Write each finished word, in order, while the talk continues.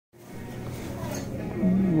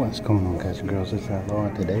What's going on, guys and girls? It's Outlaw,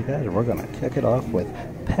 and today, guys, we're gonna kick it off with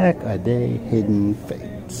Pack-A-Day Hidden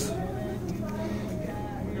Fates.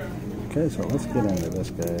 Okay, so let's get into this,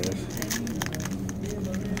 guys.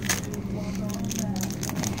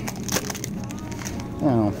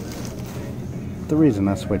 Now, the reason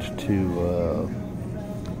I switched to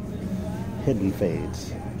Hidden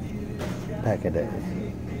Fates Pack-A-Day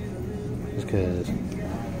is because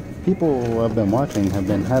people I've been watching have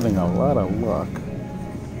been having a lot of luck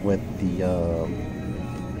with the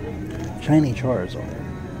shiny Charizard,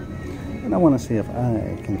 and I want to see if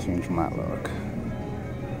I can change my luck.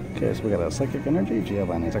 Okay, so we got a Psychic Energy,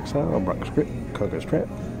 Giovanni's Exile, Brock's Grip, Coco's Trap,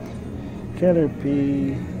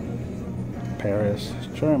 Caterpie, Paris,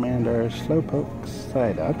 Charmander, Slowpoke,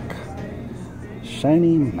 Psyduck,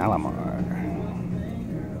 shiny Malamar,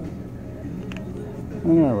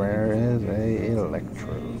 and a rare is a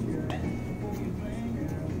Electrode.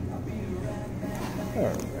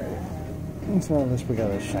 Alright, and so at least we got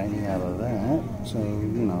a shiny out of that, so,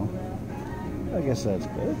 you know, I guess that's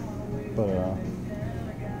good. But,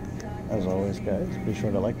 as always, guys, be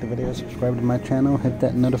sure to like the video, subscribe to my channel, hit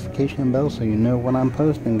that notification bell so you know when I'm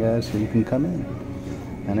posting, guys, so you can come in.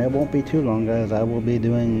 And it won't be too long, guys. I will be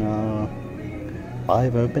doing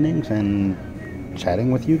live openings and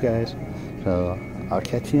chatting with you guys. So I'll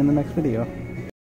catch you in the next video.